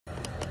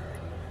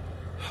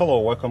Hello,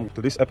 welcome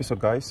to this episode,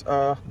 guys.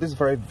 This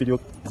very video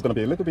is going to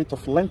be a little bit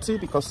of lengthy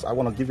because I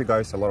want to give you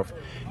guys a lot of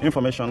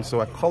information.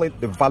 So I call it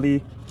the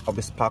valley of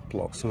the spark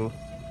plug. So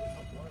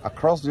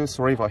across this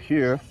river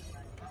here,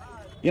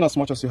 in as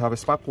much as you have a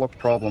spark plug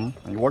problem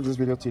and you watch this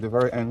video to the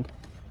very end,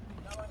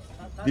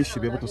 this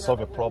should be able to solve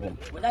your problem.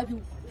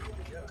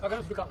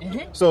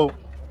 So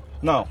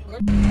now,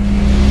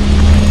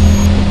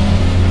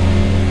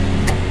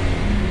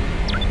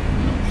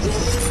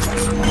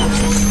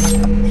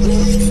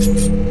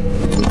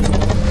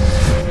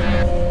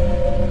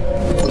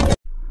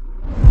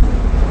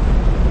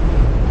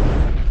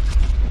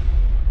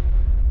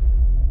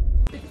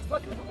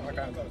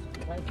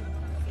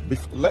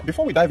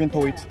 before we dive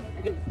into it,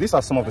 these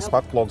are some of the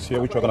spark plugs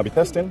here which we're going to be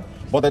testing,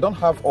 but they don't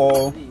have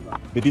all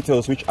the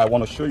details which I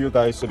want to show you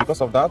guys. So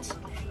because of that,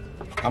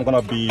 I'm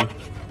going to be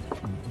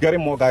getting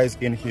more guys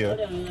in here,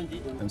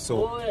 and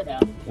so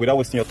without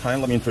wasting your time,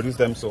 let me introduce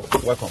them. So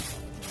welcome.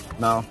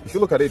 Now if you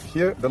look at it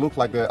here, they look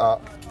like they are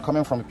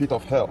coming from the pit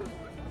of hell.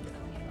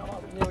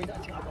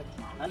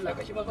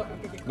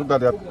 Look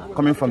that they're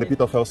coming from the pit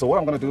of hell. So what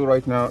I'm going to do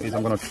right now is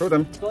I'm going to throw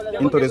them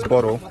into this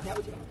bottle.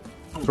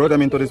 Throw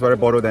them into this very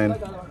bottle, then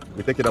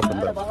we take it up from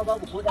there.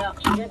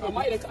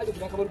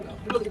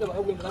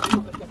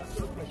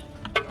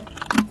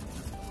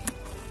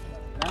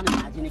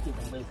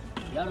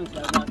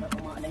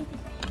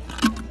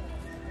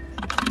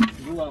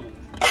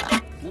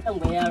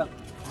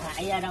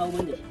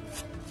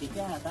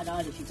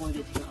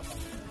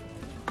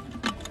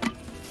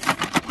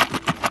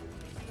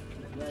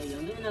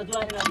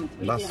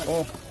 That's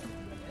all.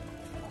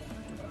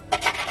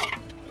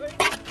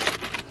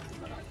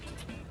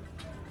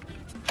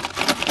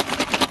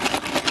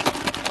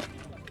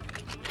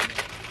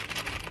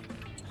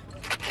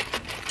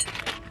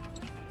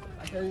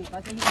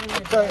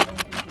 Okay.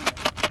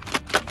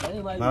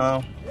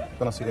 Now,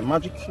 gonna see the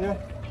magic here.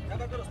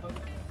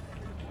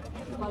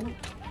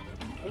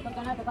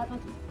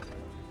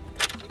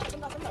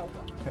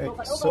 Okay,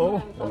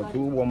 so I'm gonna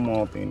do one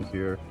more thing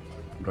here.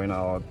 Drain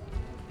out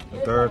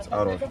the dirt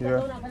out of here,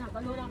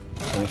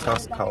 and you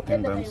start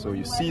scalping them so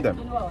you see them.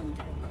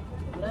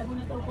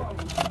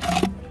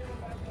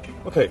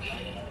 Okay,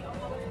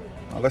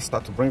 now let's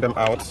start to bring them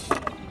out.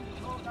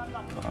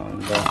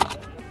 And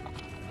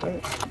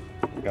okay,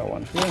 we got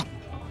one here.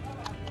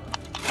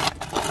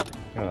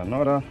 Got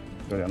another.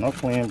 They are not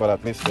clean, but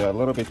at least they are a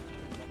little bit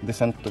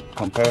decent to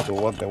compare to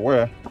what they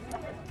were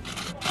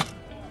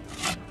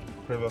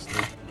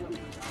previously.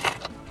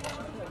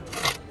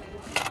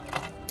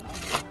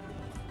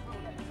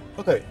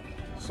 Okay,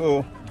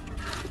 so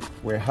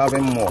we're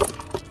having more.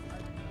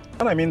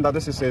 And I mean that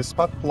this is a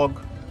spark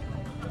plug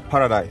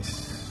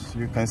paradise.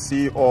 You can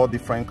see all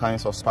different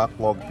kinds of spark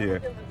plug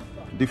here.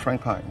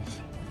 Different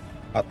kinds.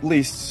 At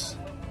least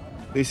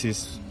this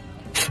is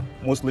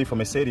mostly for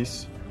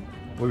Mercedes.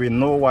 We will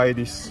know why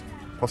this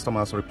customer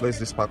has replaced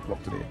this spark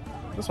plug today.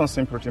 This one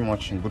seems pretty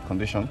much in good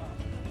condition.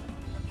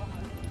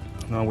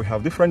 Now we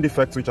have different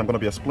defects which I'm going to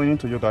be explaining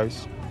to you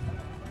guys.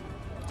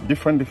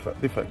 Different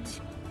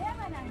defects.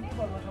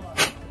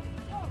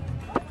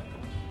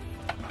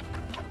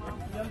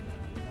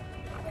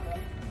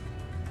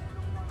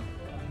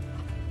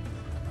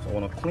 So I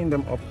want to clean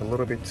them up a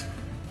little bit.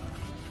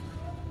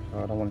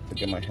 I don't want to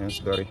get my hands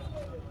dirty.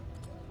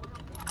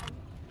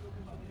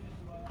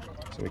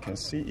 So we can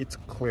see it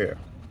clear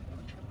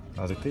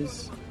as it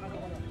is.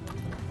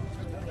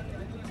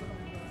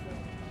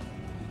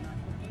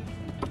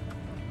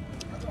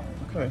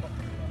 Okay.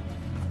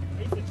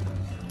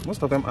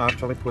 Most of them are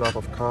actually put out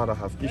of car that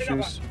have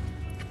issues.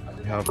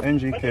 We have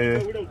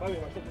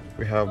NGK,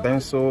 we have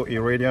Denso,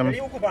 Iridium.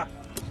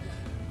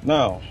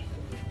 Now,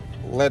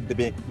 let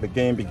the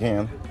game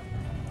begin.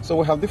 So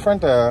we have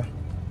different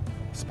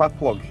spark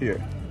plug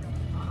here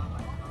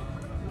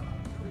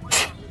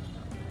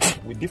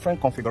with different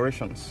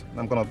configurations.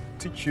 I'm gonna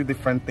teach you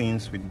different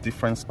things with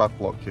different spark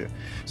plug here.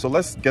 So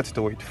let's get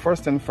to it.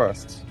 First and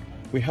first,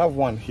 we have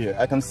one here.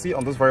 I can see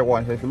on this very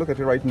one here, if you look at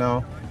it right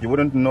now, you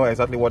wouldn't know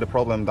exactly what the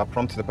problem that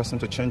prompted the person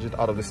to change it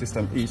out of the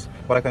system is,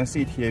 but I can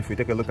see it here if we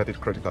take a look at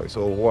it critically.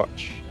 So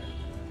watch.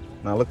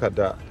 Now look at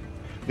that.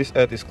 This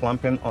earth is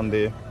clamping on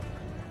the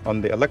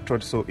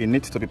electrode, so it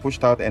needs to be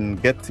pushed out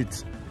and get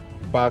it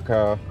back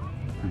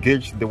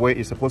gauged the way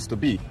it's supposed to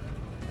be,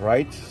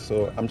 right?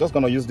 So I'm just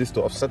going to use this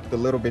to offset it a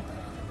little bit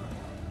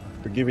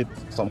to give it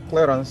some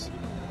clearance.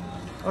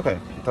 Okay,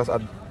 it has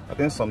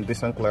attained some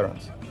decent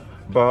clearance,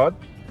 but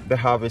they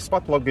have a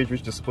spark plug gauge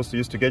which is supposed to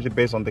use to gauge it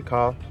based on the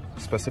car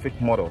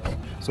specific model.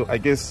 So I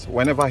guess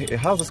whenever it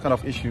has this kind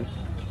of issue,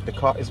 the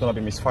car is going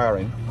to be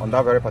misfiring on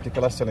that very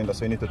particular cylinder.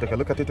 So you need to take a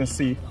look at it and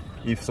see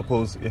if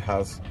suppose it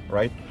has,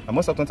 right? And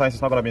most of the times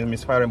it's not going to be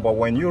misfiring, but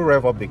when you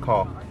rev up the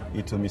car,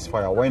 it will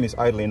misfire. When it's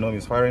idling, no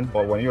misfiring,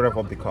 but when you rev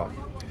up the car.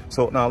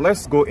 So now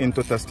let's go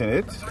into testing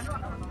it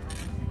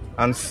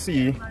and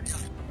see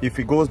if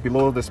it goes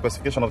below the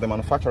specification of the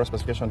manufacturer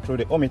specification through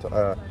the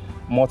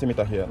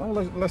multimeter here. Now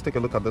let's take a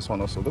look at this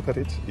one also. Look at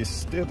it, it's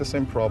still the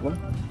same problem.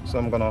 So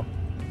I'm gonna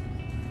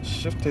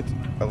shift it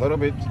a little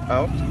bit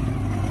out.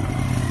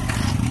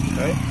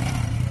 Okay,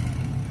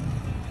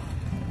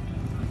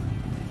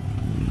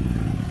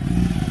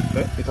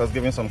 has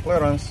given some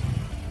clearance,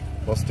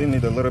 but still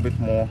need a little bit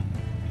more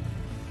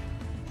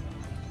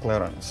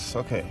clearance.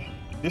 Okay,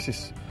 this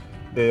is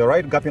the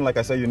right gapping. Like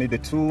I said, you need the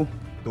tool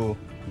to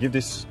give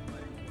this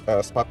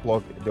spark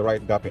plug the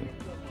right gapping.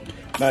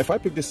 Now if I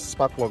pick this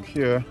spark plug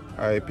here,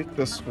 I pick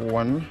this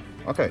one.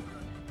 Okay,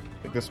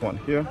 pick this one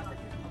here.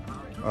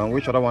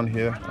 Which other one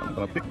here? I'm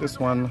gonna pick this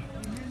one.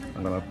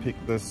 I'm gonna pick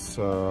this.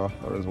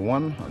 There is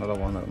one, another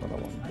one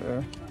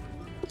there.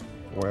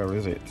 Where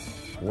is it?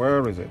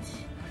 Where is it?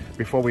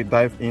 Before we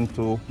dive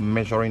into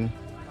measuring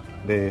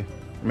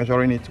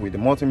it with the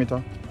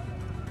multimeter,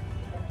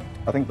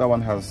 I think that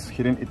one has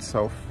hidden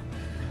itself.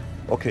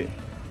 Okay,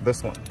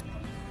 this one.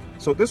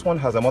 So this one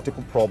has a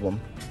multiple problem.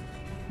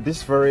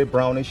 This very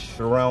brownish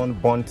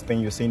round burnt thing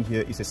you're seeing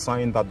here is a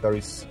sign that there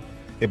is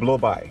a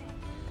blow-by.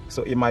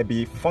 So it might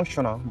be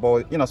functional,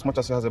 but in as much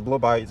as it has a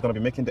blow-by, it's going to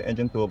be making the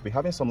engine to be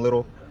having some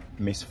little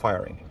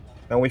misfiring.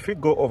 Now if we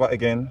go over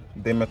again,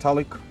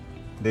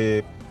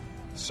 the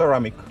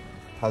ceramic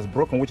has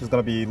broken, which is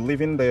going to be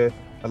leaving the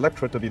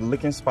electrode to be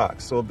leaking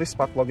sparks. So this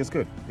spark plug is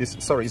good.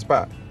 It's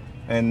bad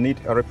and need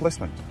a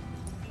replacement.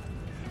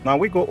 Now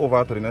we go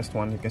over to the next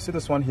one. You can see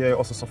this one here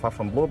also suffer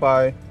from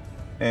blow-by,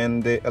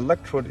 and the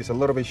electrode is a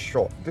little bit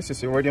short. This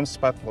is a radium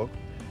spark plug,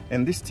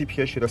 and this tip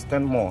here should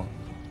extend more.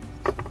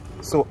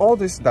 So all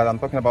this that I'm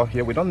talking about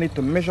here, we don't need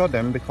to measure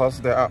them because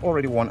they are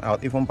already worn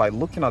out even by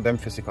looking at them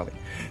physically.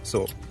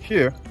 So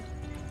here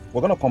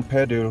we're going to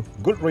compare the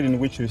good reading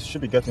which you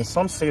should be getting.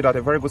 Some say that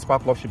a very good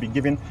spark plug should be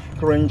giving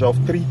a range of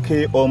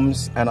 3K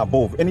ohms and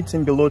above.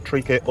 Anything below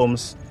 3K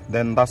ohms,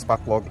 then that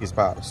spark plug is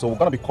bad. So we're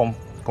going to be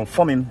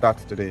confirming that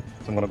today.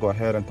 So I'm going to go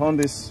ahead and turn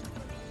this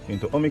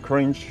into ohmic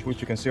range, which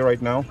you can see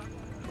right now.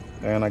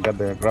 And I grab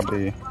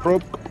the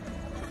probe.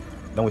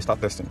 Then we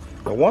start testing.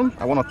 The one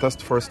I want to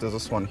test first is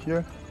this one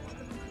here.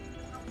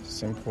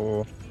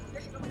 Simple.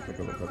 Let me take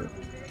a look at it.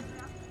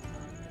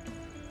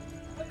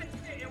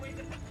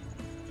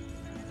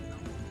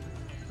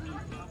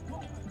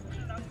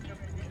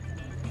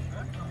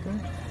 Okay.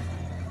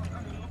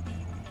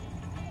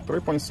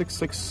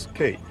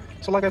 3.66K.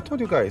 So like I told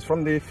you guys,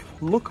 from the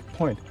look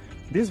point,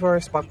 this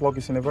very spark plug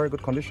is in a very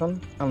good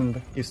condition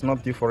and it's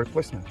not due for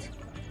replacement.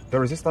 The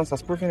resistance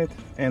has proven it,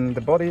 and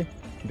the body,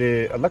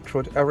 the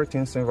electrode,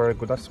 everything's very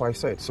good. That's why I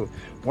said. So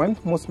when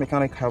most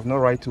mechanics have no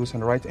right tools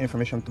and the right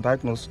information to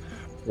diagnose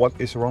what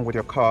is wrong with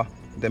your car,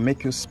 they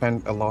make you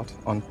spend a lot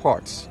on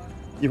parts.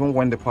 Even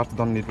when the parts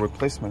don't need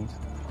replacement,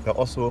 they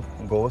also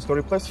go to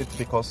replace it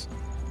because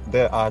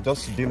they are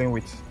just dealing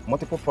with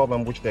multiple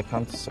problems which they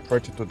can't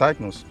separate to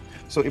diagnose.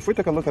 So if we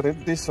take a look at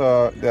it, this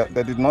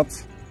they did not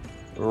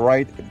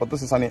write, but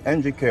this is an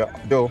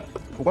NGK. Though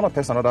we're gonna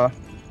test another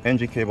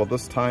NGK, but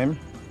this time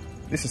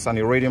this is an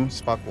iridium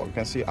spark plug. You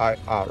can see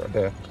IR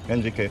there,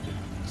 NGK.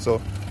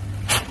 So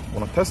I'm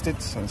gonna test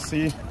it and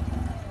see.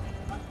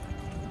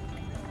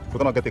 We're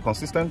gonna get a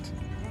consistent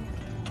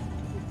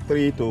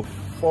 3 to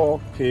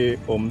 4K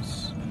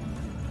ohms.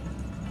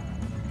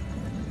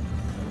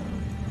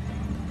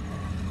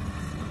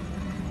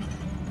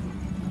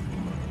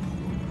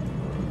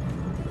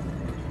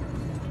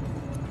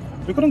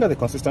 We couldn't get a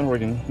consistent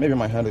reading. Maybe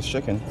my hand is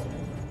shaking.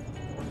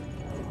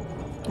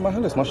 My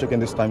hand is not shaking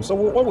this time. So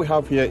what we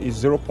have here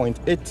is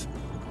 0.8.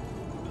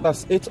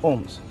 That's 8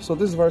 ohms. So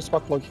this very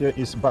spark plug here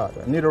is bad.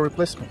 I need a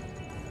replacement.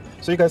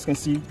 So you guys can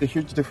see the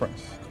huge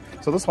difference.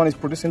 So this one is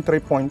producing 3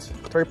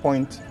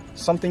 point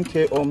something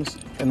K ohms,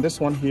 and this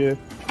one here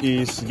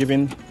is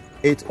giving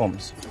 8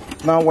 ohms.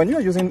 Now when you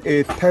are using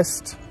a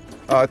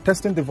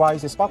testing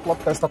device, a spark plug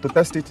tester to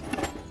test it,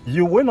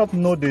 you will not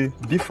know the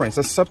difference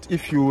except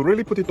if you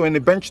really put it on a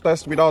bench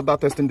test without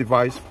that testing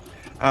device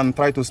and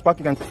try to spark.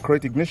 You can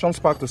create ignition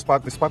spark to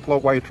spark the spark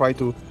plug while you try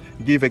to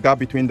give a gap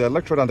between the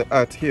electrode and the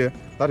earth here.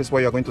 That is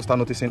where you're going to start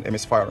noticing a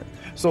misfiring.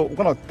 So we're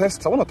gonna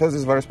test. I want to test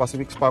this very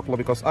specific spark plug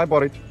because I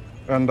bought it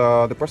and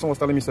the person was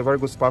telling me it's a very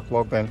good spark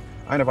plug. Then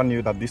I never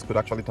knew that this could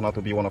actually turn out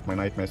to be one of my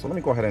nightmares. So let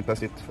me go ahead and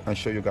test it and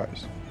show you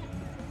guys.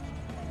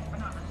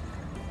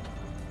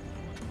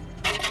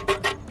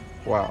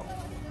 Wow,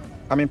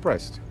 I'm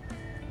impressed.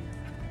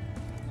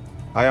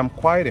 I am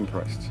quite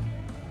impressed.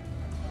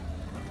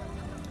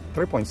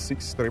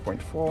 3.6,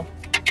 3.4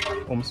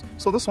 ohms.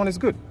 So this one is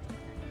good.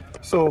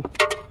 So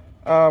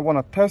I want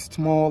to test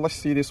more. Let's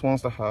see these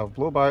ones that have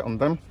blow-by on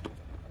them.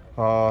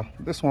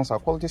 These ones are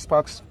quality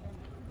sparks.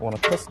 I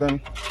want to test them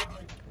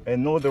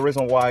and know the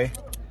reason why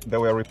they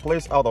were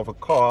replaced out of a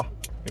car,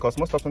 because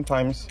most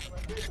oftentimes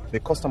the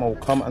customer will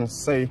come and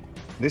say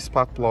this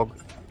spark plug,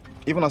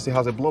 even as it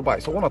has a blow-by.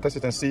 So I want to test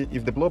it and see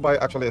if the blow-by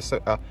actually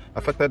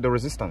affected the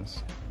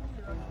resistance.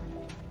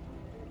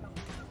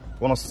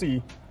 I want to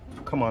see.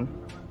 Come on.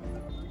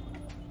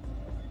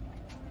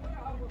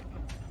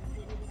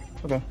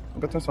 Okay, I'm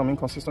getting some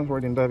inconsistent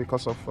reading there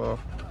because of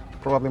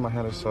probably my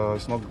hand is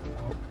not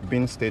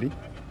being steady.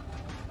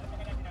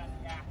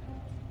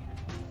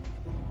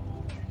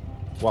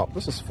 Wow,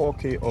 this is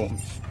 4K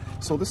ohms.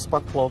 So this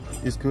spark plug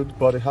is good,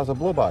 but it has a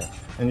blow-by,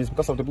 and it's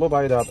because of the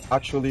blow-by that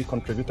actually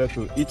contributed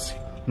to it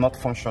not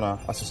functional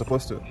as it's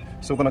supposed to.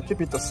 So we're gonna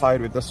keep it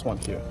aside with this one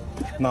here.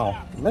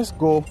 Now let's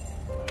go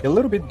a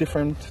little bit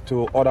different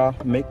to other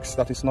makes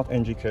that is not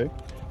NGK.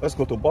 Let's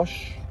go to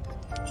Bosch,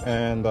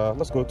 and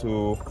let's go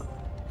to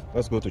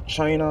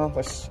China.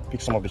 Let's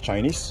pick some of the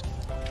Chinese.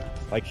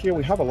 Like here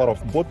we have a lot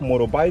of both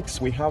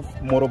motorbikes. We have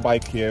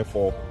motorbike here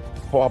for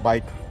power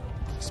bike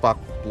spark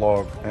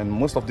plug, and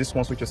most of these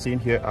ones which you're seeing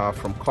here are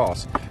from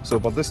cars. So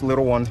but this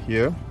little one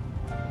here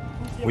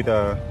with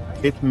a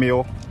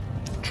 8mm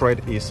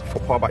thread is for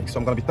power bike. So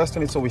I'm going to be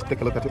testing it, so we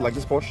take a look at it. Like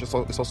this Bosch is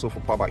also for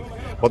power bike,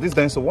 but this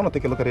then, so we want to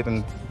take a look at it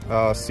and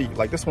see.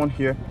 Like this one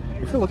here,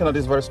 if you're looking at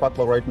this very spark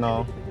plug right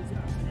now,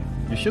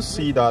 you should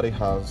see that it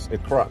has a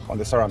crack on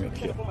the ceramic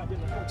here.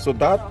 So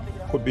that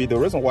could be the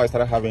reason why I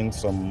started having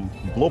some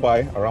blow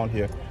by around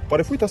here. But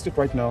if we test it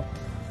right now,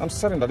 I'm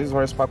certain that this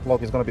very spark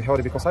plug is going to be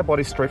healthy, because I bought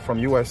it straight from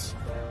US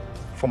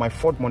for my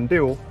Ford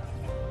Mondeo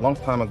long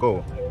time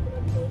ago.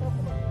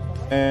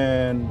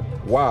 And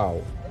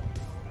wow,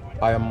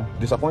 I am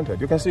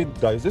disappointed. You can see,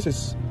 guys, this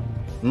is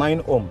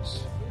 9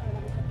 ohms,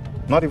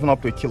 not even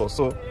up to a kilo.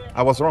 So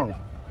I was wrong.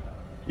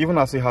 Even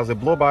as it has a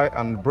blow by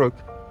and broke,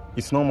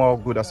 it's no more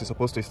good as it's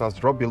supposed to. It has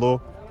dropped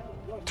below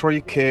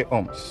 3k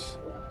ohms.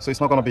 So it's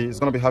going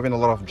to be having a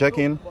lot of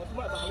jacking,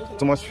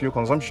 too much fuel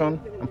consumption,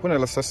 and putting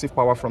excessive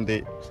power from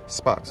the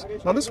sparks.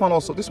 Now this one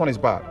is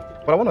bad,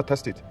 but I want to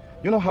test it.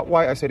 You know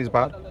why I said it's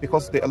bad?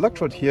 Because the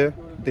electrode here,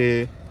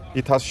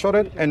 it has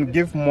shorted and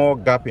give more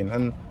gapping,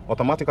 and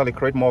automatically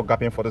create more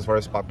gapping for this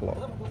very spark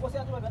plug.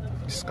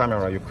 This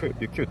camera, you're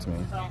cute,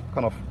 man.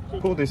 Kind of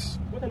pull this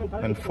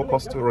and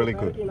focus to really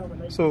good.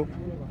 So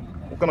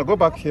we're gonna go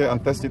back here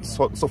and test it.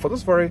 So for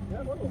this very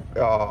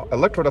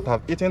electrode that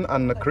have eaten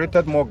and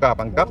created more gap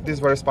and gapped this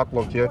very spark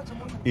plug here,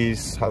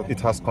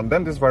 it has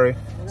condemned this very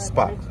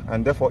spark,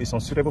 and therefore it's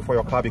unsuitable for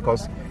your car,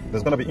 because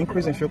there's going to be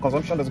increase in fuel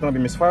consumption, there's going to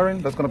be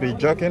misfiring, there's going to be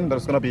jerking,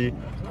 there's going to be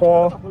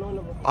poor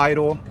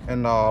idle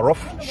and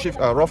rough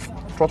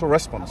throttle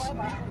response.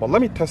 But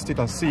let me test it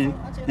and see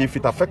if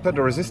it affected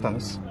the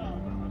resistance.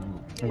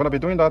 I'm going to be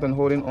doing that and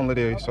holding only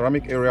the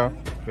ceramic area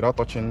without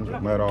touching the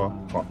metal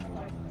part.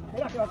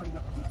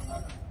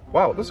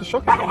 Wow, this is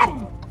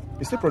shocking.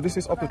 It still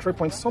produces up to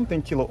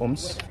 3-point-something kilo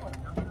ohms,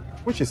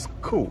 which is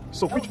cool.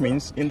 So which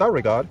means in that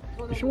regard,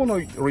 if you want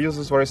to reuse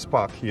this very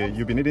spark here,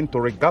 you'll be needing to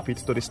re-gap it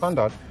to the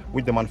standard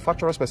with the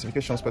manufacturer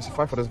specification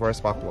specified for this very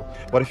spark plug.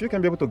 But if you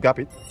can be able to gap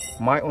it,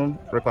 my own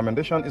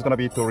recommendation is going to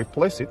be to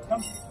replace it.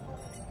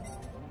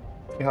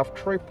 You have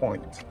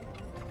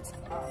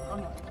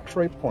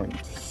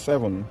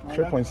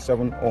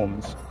 3.7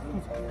 ohms.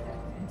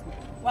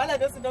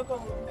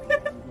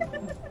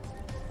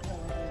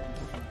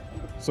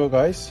 So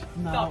guys,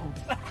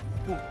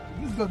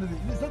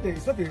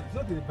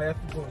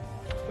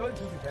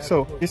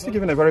 so it's still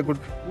giving a very good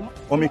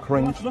ohmic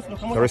range.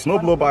 There is no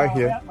blow by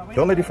here.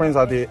 The only difference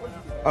are the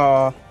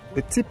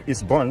tip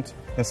is burnt,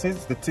 and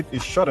since the tip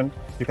is shortened,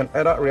 you can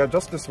either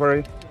readjust this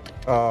very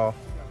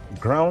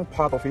ground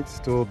part of it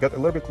to get a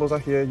little bit closer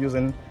here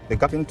using the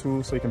gapping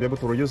tool, so you can be able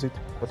to reuse it.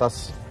 But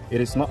as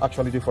it is not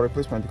actually due for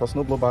replacement, because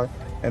no blow by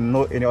and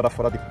no any other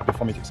further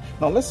deformities.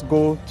 Now let's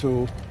go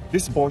to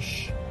this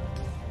Bosch,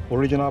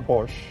 original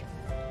Bosch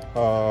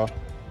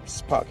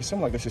spark. It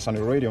seems like this is an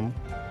iridium.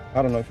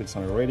 I don't know if it's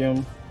an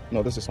iridium.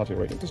 No, this is not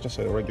iridium. This is just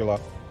a regular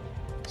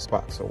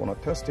spark. So I want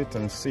to test it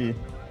and see.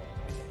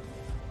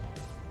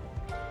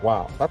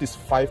 Wow, that is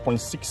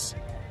 5.6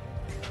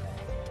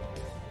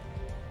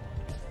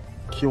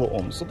 kilo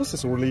ohms. So this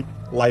is really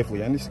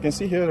lively, and as you can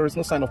see here, there is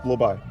no sign of blow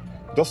by,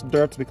 just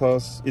dirt,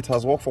 because it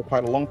has worked for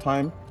quite a long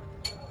time.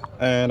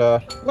 And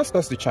let's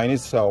test the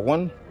Chinese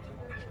one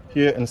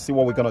here and see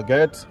what we're gonna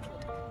get.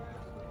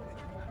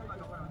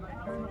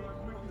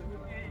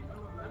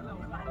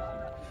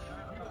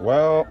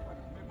 Well,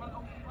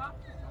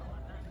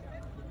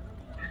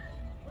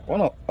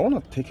 I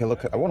wanna take a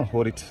look at, I wanna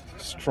hold it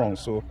strong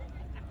so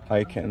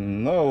I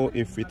can know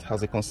if it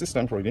has a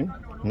consistent reading.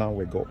 Now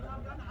we go.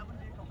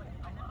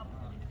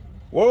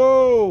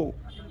 Whoa!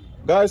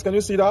 Guys, can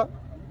you see that?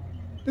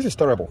 This is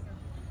terrible.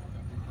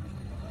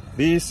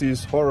 This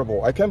is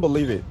horrible. I can't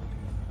believe it.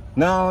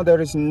 Now,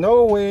 there is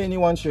no way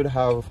anyone should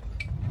have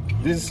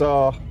this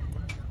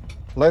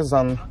less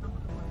than,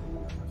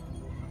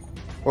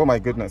 oh my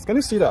goodness, can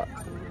you see that?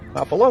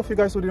 Now, for a lot of you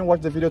guys who didn't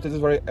watch the video to this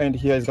very end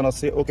here, is gonna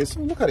say, okay,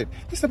 so look at it.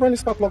 This is a brand new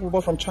spark plug we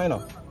bought from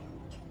China.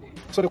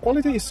 So the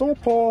quality is so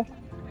poor.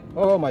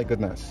 Oh my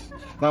goodness.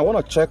 Now I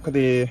want to check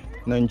the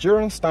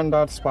Nigerian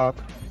standard spark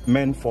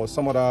meant for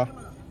some other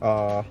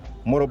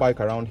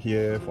motorbike around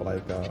here for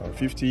like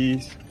 50,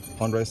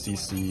 100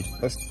 cc.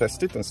 Let's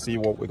test it and see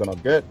what we're gonna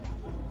get.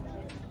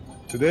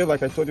 Today,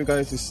 like I told you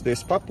guys, is the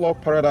spark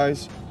plug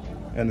paradise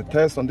and the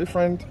test on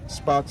different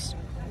sparks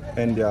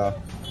and their.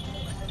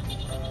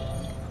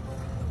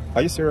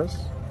 Are you serious?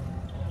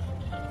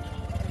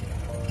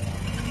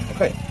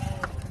 Okay.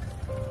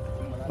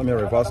 Let me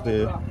reverse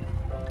the.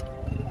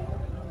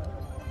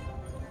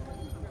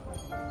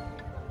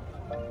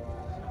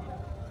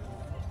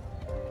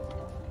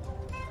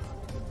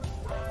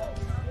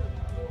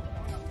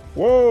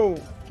 Whoa,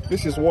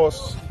 this is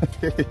worse.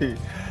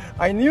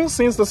 I knew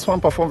since this one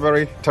performed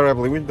very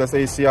terribly with the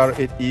ACR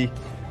 8E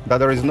that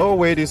there is no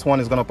way this one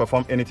is going to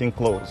perform anything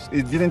close.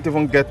 It didn't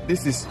even get,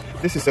 this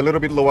is a little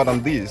bit lower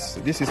than this.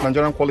 This is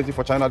Nigerian quality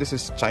for China. This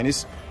is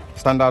Chinese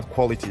standard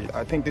quality.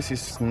 I think this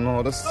is,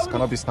 no, this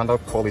cannot be standard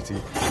quality.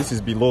 This is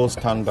below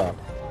standard.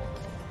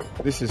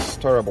 This is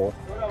terrible,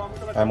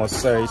 I must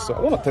say. So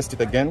I want to test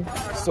it again.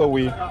 So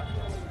we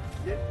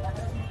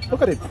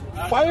look at it,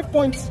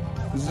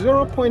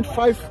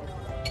 0.5.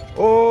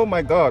 Oh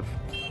my god,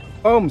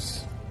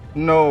 ohms.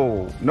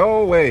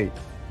 No way.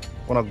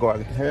 I want to go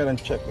ahead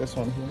and check this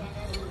one here.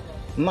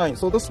 9.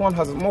 So this one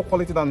has more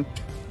quality than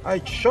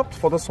I shopped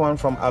for. This one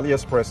from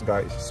AliExpress,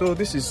 guys. So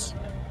this is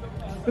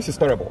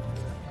terrible.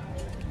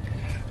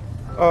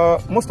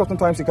 Most often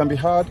times it can be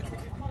hard.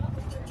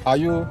 Are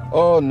you,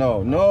 oh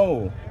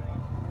no,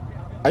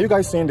 are you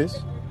guys seeing this?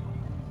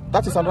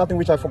 That is another thing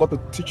which I forgot to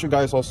teach you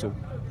guys also.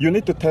 You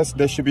need to test.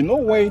 There should be no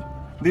way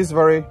this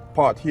very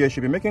part here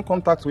should be making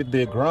contact with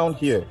the ground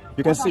here.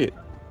 You can see it.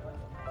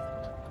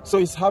 So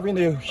it's having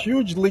a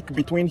huge leak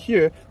between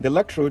here, the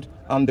electrode,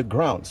 and the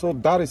ground. So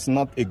that is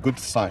not a good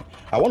sign.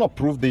 I want to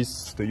prove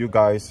this to you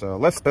guys.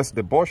 Let's test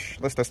the Bosch.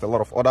 Let's test a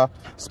lot of other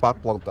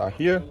spark plugs that are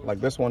here,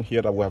 like this one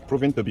here that we have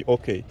proven to be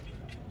okay.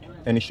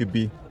 And it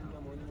shouldn't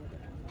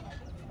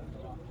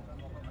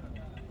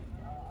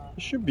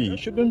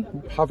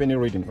have any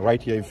reading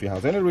right here. If it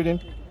has any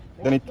reading,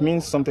 then it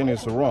means something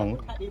is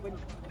wrong.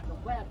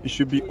 It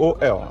should be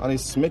OL, and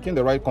it's making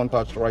the right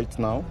contact right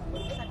now.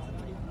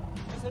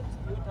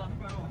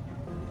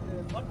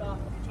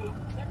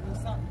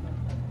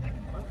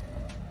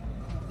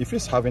 If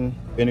it's having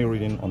any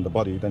reading on the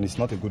body, then it's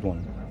not a good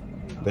one.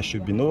 There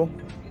should be no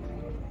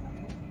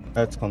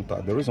earth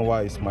contact. The reason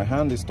why is my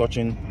hand is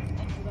touching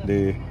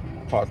the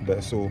part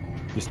there, so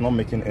it's not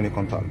making any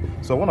contact.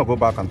 So I want to go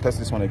back and test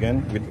this one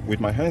again with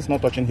my hands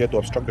not touching here to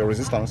obstruct the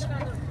resistance.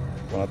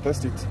 I want to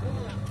test it.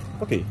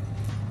 Okay.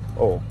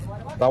 Oh,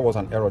 that was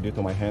an error due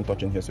to my hand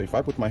touching here. So if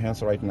I put my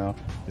hands right now,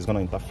 it's going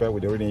to interfere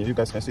with the reading. You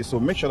guys can see. So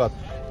make sure that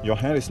your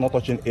hand is not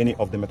touching any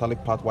of the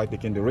metallic part while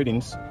taking the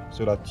readings,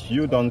 so that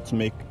you don't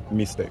make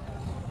mistake.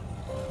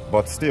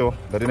 But still,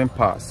 that didn't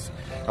pass.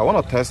 I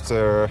want to test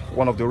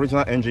one of the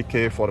original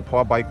NGK for the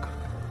power bike,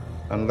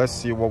 and let's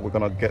see what we're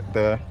going to get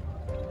there.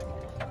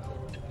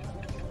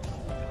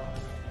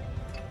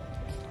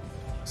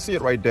 See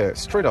it right there,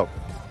 straight up.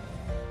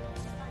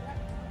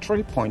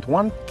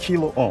 3.1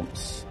 kilo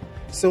ohms.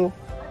 So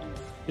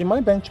in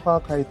my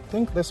benchmark, I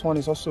think this one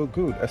is also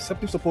good,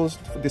 except if suppose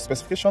the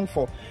specification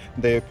for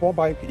the power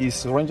bike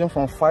is ranging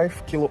from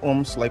 5 kilo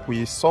ohms, like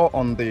we saw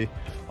on the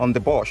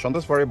Bosch, on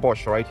this very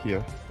Bosch right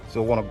here.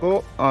 So I want to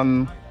go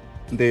on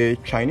the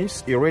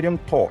Chinese iridium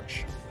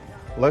torch.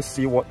 Let's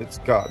see what it's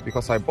got,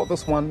 because I bought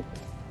this one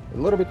a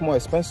little bit more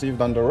expensive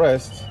than the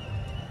rest.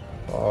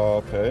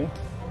 Okay.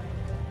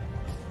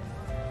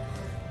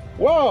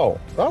 Wow,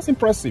 that's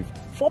impressive.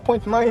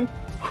 4.9.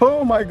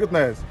 Oh my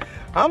goodness.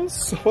 I'm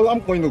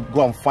going to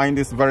go and find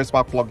this very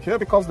spark plug here,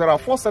 because there are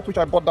 4 sets which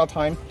I bought that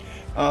time,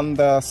 and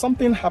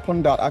something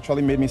happened that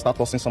actually made me start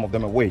tossing some of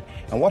them away.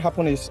 And what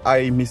happened is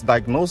I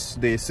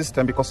misdiagnosed the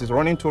system because it's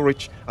running too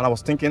rich, and I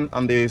was thinking,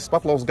 and the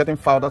spark plug was getting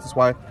foul. That is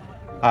why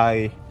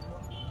I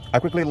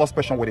quickly lost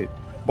patience with it.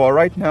 But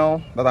right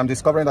now that I'm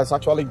discovering that's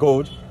actually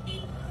gold,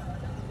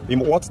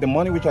 what's the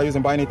money which I use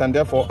in buying it, and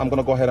therefore I'm going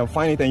to go ahead and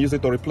find it and use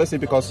it to replace it,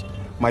 because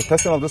my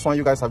testing of this one,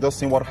 you guys have just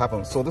seen what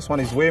happens. So this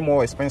one is way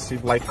more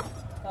expensive, like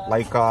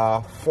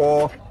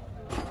 4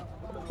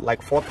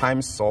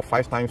 times or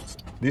 5 times.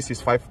 This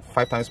is five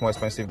times more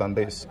expensive than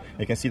this.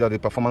 You can see that the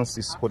performance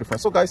is so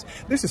different. So guys,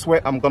 this is where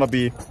I'm gonna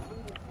be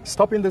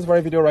stopping this very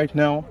video right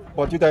now.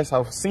 But you guys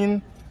have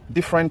seen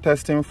different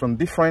testing from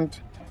different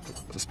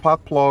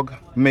spark plug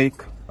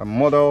make and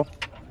model,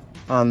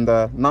 and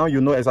now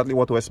you know exactly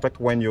what to expect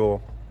when you're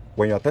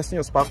testing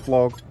your spark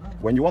plug.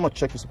 When you want to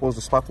check, you suppose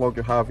the spark plug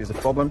you have is a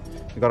problem,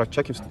 you gotta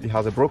check if it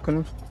has a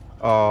broken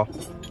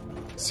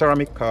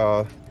ceramic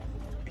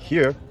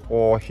here,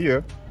 or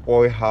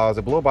it has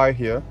a blow-by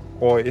here,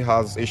 or it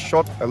has a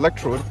short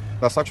electrode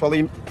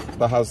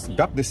that has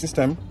gapped the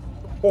system,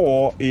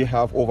 or it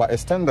have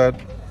overextended.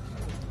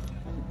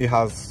 It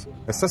has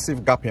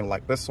excessive gapping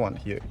like this one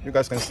here. You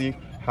guys can see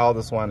how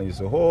this one is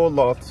a whole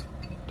lot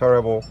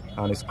terrible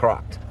and it's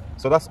cracked.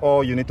 So that's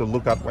all you need to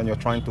look at when you're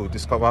trying to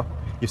discover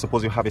if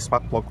suppose you have a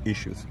spark plug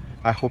issues.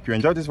 I hope you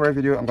enjoyed this very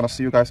video. I'm gonna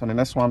see you guys on the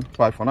next one.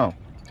 Bye for now.